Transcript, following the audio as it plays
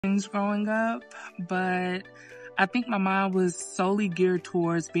things growing up, but I think my mind was solely geared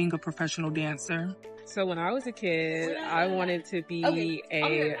towards being a professional dancer. So when I was a kid, I wanted to be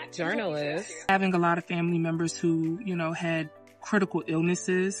a journalist. Having a lot of family members who, had critical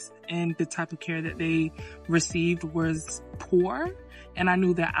illnesses and the type of care that they received was poor. And I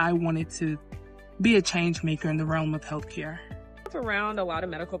knew that I wanted to be a change maker in the realm of healthcare. Around a lot of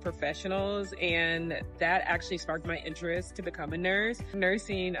medical professionals, and that actually sparked my interest to become a nurse.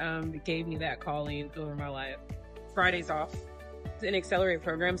 Nursing gave me that calling over my life. Fridays off. It's an accelerated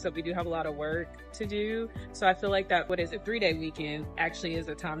program, so we do have a lot of work to do. So I feel like that what is a 3-day weekend actually is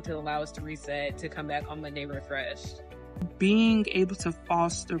a time to allow us to reset, to come back on Monday refreshed. Being able to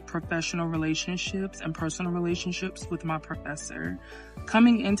foster professional relationships and personal relationships with my professor.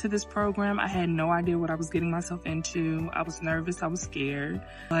 Coming into this program, I had no idea what I was getting myself into. I was nervous, I was scared,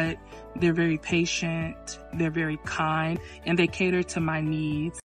 but they're very patient, they're very kind, and they cater to my needs.